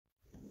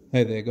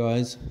Hey there,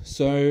 guys.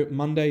 So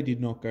Monday did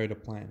not go to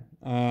plan.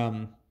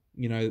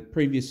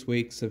 Previous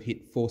weeks I've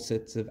hit 4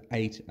 sets of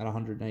 8 at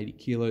 180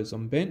 kilos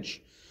on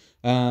bench,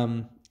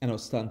 and I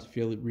was starting to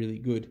feel really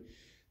good.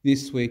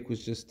 This week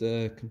was just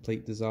a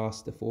complete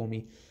disaster for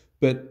me.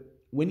 But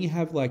when you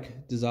have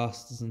like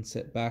disasters and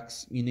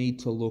setbacks, you need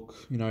to look,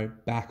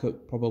 back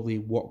at probably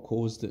what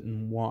caused it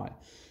and why.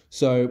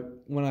 So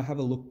when I have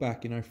a look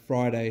back,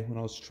 Friday when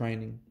I was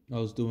training, I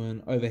was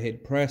doing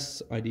overhead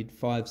press. I did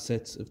 5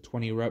 sets of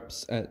 20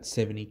 reps at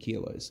 70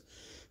 kilos.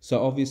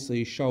 So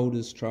obviously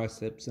shoulders,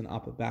 triceps and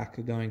upper back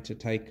are going to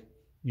take,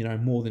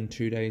 more than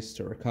 2 days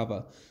to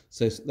recover.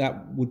 So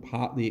that would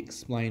partly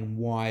explain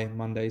why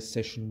Monday's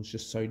session was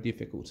just so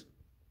difficult.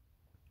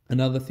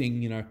 Another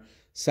thing,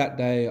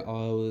 Saturday I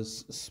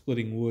was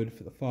splitting wood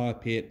for the fire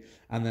pit,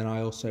 and then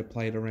I also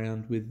played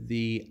around with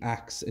the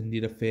axe and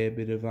did a fair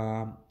bit of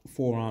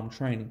forearm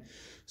training.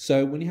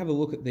 So when you have a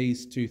look at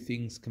these two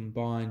things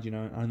combined,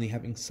 only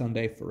having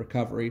Sunday for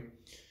recovery,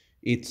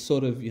 it's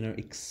sort of,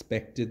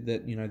 expected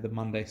that, the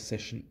Monday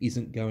session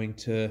isn't going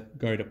to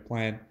go to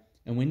plan.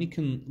 And when you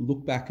can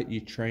look back at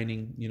your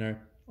training,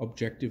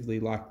 objectively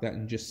like that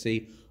and just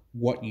see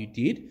what you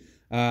did,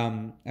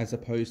 as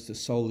opposed to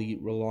solely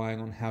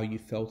relying on how you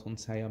felt on,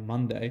 say, a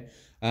Monday,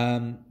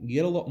 you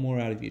get a lot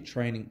more out of your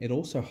training. It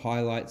also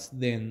highlights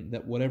then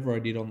that whatever I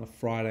did on the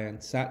Friday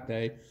and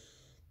Saturday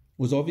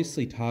was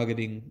obviously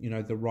targeting,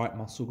 the right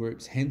muscle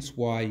groups, hence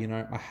why,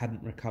 I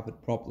hadn't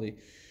recovered properly.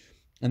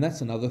 And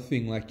that's another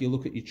thing, like you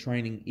look at your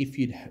training, if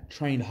you'd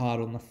trained hard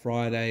on the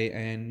Friday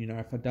and,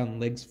 if I'd done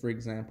legs, for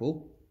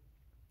example,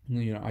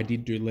 I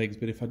did do legs,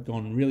 but if I'd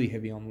gone really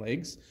heavy on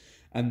legs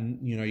and,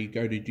 you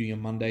go to do your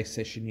Monday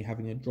session, you're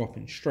having a drop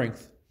in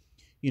strength,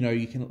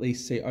 you can at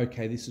least say,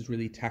 okay, this is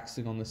really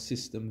taxing on the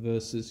system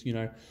versus,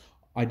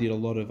 I did a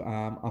lot of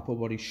upper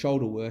body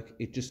shoulder work.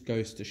 It just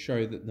goes to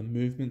show that the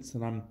movements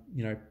that I'm,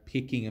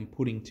 picking and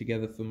putting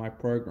together for my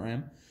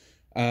program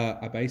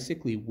are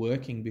basically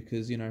working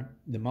because,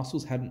 the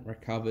muscles hadn't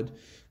recovered,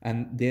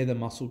 and they're the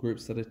muscle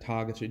groups that are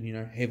targeted,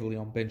 heavily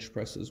on bench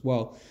press as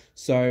well.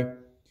 So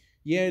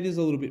yeah, it is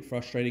a little bit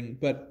frustrating,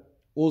 but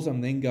all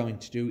I'm then going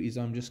to do is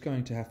I'm just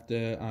going to have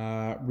to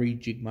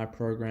rejig my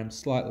program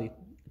slightly.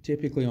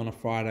 Typically on a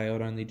Friday,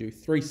 I'd only do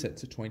 3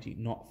 sets of 20,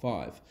 not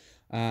 5.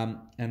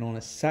 And on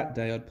a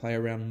Saturday, I'd play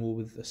around more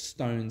with the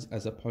stones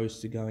as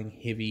opposed to going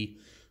heavy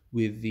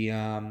with the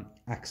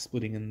axe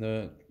splitting and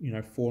the,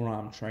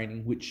 forearm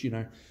training, which,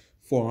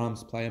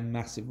 forearms play a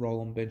massive role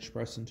on bench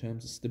press in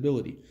terms of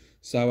stability.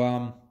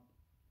 So,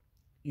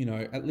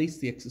 at least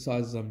the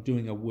exercises I'm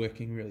doing are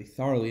working really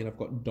thoroughly, and I've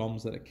got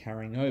DOMs that are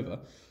carrying over.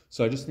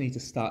 So I just need to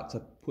start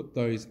to put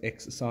those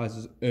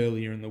exercises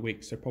earlier in the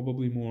week. So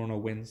probably more on a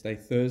Wednesday,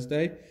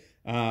 Thursday,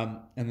 and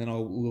then I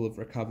will have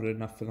recovered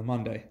enough for the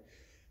Monday.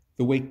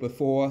 The week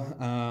before,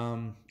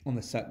 on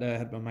the Saturday, I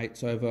had my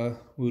mates over.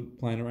 We were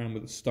playing around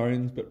with the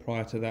stones, but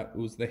prior to that, it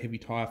was the heavy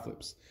tire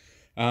flips.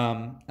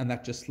 And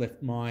that just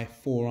left my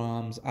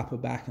forearms, upper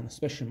back, and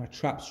especially my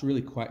traps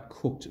really quite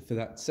cooked for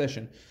that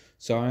session.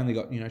 So I only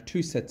got,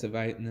 2 sets of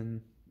 8, and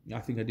then I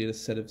think I did a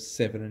set of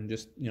 7 and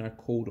just,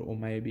 called it, or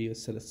maybe a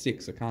set of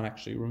 6. I can't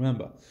actually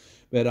remember.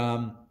 But,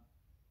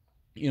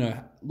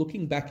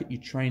 looking back at your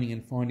training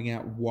and finding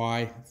out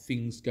why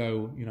things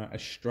go,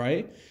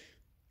 astray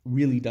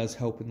really does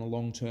help in the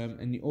long term.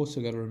 And you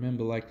also got to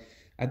remember, like,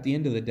 at the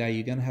end of the day,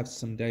 you're going to have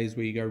some days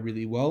where you go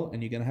really well,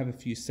 and you're going to have a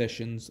few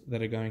sessions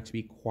that are going to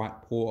be quite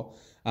poor.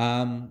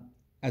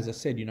 As I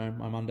said,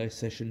 my Monday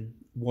session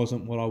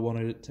wasn't what I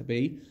wanted it to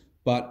be,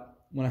 but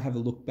when I have a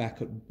look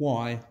back at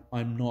why,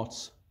 I'm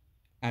not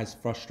as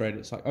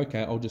frustrated. It's like,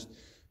 okay, I'll just,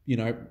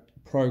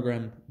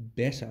 program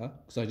better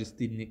because I just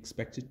didn't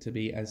expect it to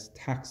be as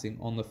taxing.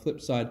 On the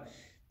flip side,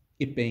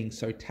 it being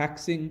so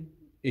taxing,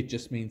 it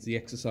just means the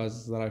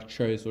exercises that I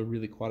chose were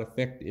really quite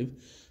effective.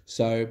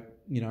 So,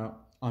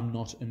 I'm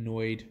not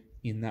annoyed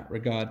in that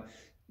regard.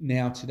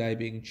 Now, today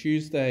being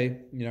Tuesday,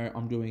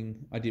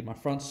 I did my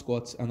front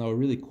squats and they were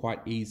really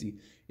quite easy.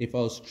 If I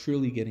was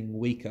truly getting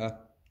weaker,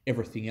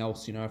 everything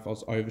else, if I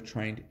was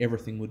overtrained,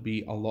 everything would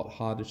be a lot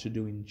harder to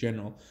do in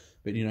general.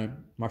 But,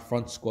 my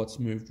front squats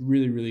moved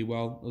really, really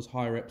well. It was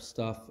high rep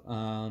stuff.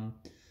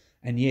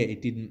 And yeah,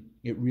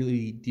 it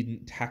really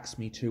didn't tax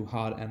me too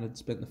hard. And I'd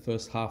spent the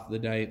first half of the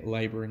day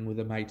laboring with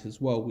a mate as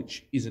well,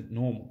 which isn't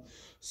normal.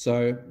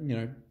 So,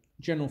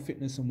 general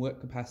fitness and work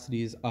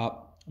capacity is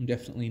up. I'm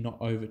definitely not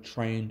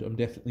overtrained. I'm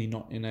definitely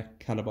not in a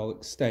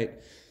catabolic state.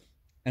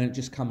 And it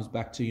just comes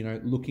back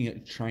to, looking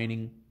at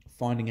training,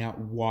 finding out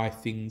why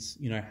things,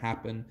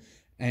 happen,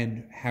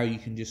 and how you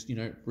can just,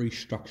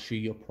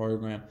 restructure your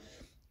program.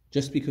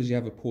 Just because you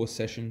have a poor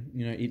session,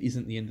 it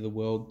isn't the end of the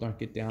world. Don't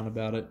get down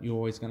about it. You're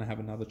always going to have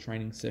another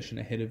training session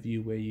ahead of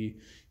you where you,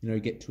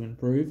 get to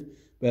improve.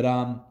 But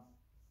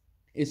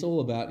it's all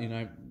about,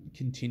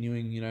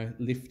 continuing,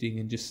 lifting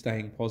and just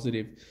staying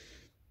positive.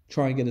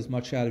 Try and get as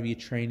much out of your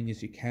training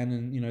as you can.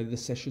 And, the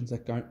sessions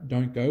that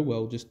don't go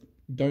well, just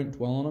don't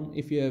dwell on them.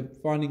 If you're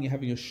finding you're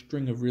having a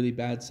string of really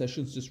bad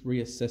sessions, just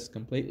reassess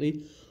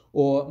completely.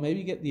 Or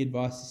maybe get the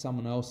advice of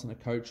someone else and a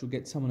coach, or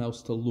get someone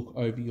else to look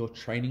over your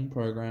training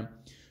program,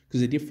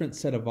 because a different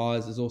set of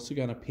eyes is also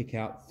going to pick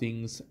out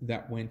things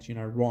that went,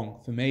 wrong.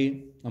 For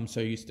me, I'm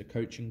so used to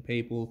coaching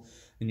people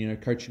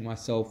and, coaching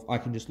myself. I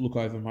can just look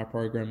over my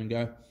program and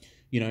go,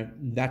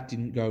 that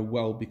didn't go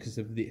well because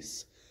of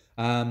this.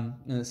 And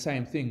the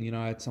same thing,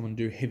 I had someone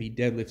do heavy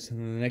deadlifts, and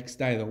then the next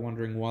day they're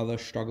wondering why they're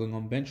struggling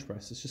on bench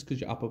press. It's just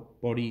because your upper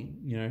body,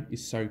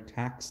 is so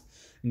taxed,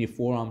 and your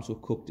forearms were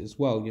cooked as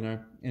well,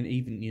 and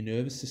even your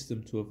nervous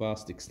system to a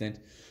vast extent.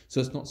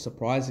 So it's not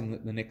surprising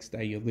that the next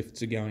day your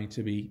lifts are going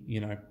to be,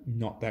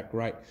 not that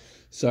great.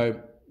 So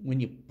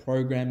when you're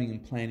programming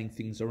and planning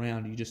things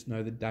around, you just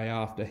know the day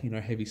after,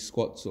 heavy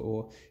squats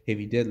or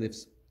heavy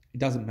deadlifts, it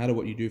doesn't matter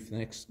what you do for the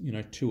next,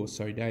 2 or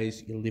so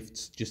days, your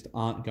lifts just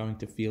aren't going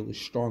to feel as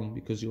strong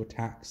because you're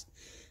taxed.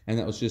 And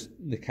that was just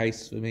the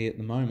case for me at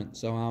the moment.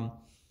 So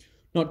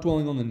not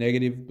dwelling on the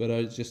negative, but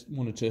I just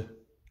wanted to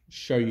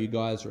show you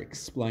guys or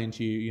explain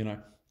to you,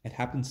 it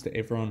happens to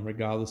everyone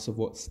regardless of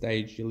what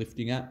stage you're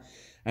lifting at.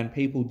 And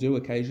people do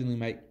occasionally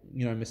make,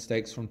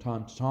 mistakes from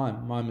time to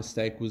time. My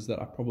mistake was that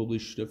I probably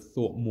should have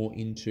thought more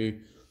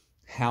into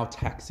how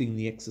taxing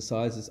the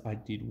exercises I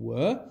did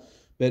were.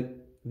 But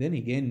then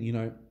again,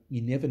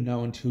 you never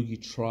know until you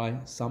try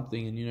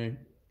something, and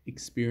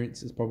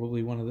experience is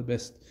probably one of the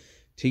best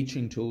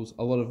teaching tools.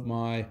 A lot of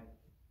my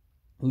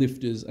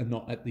lifters are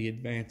not at the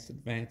advanced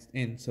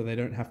end, so they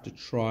don't have to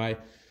try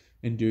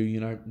and do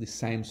the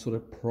same sort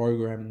of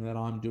programming that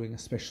I'm doing,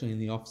 especially in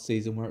the off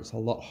season where it's a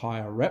lot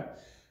higher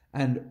rep.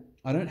 And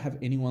I don't have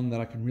anyone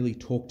that I can really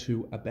talk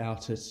to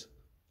about it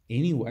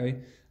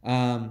anyway,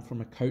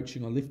 from a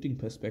coaching or lifting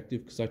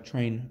perspective, because I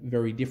train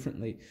very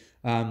differently,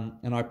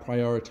 and I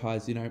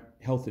prioritize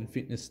health and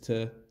fitness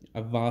to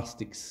a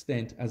vast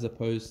extent, as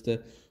opposed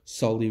to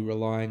solely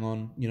relying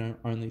on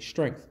only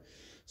strength.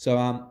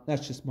 So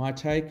that's just my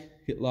take.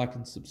 Hit like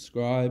and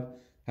subscribe.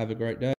 Have a great day.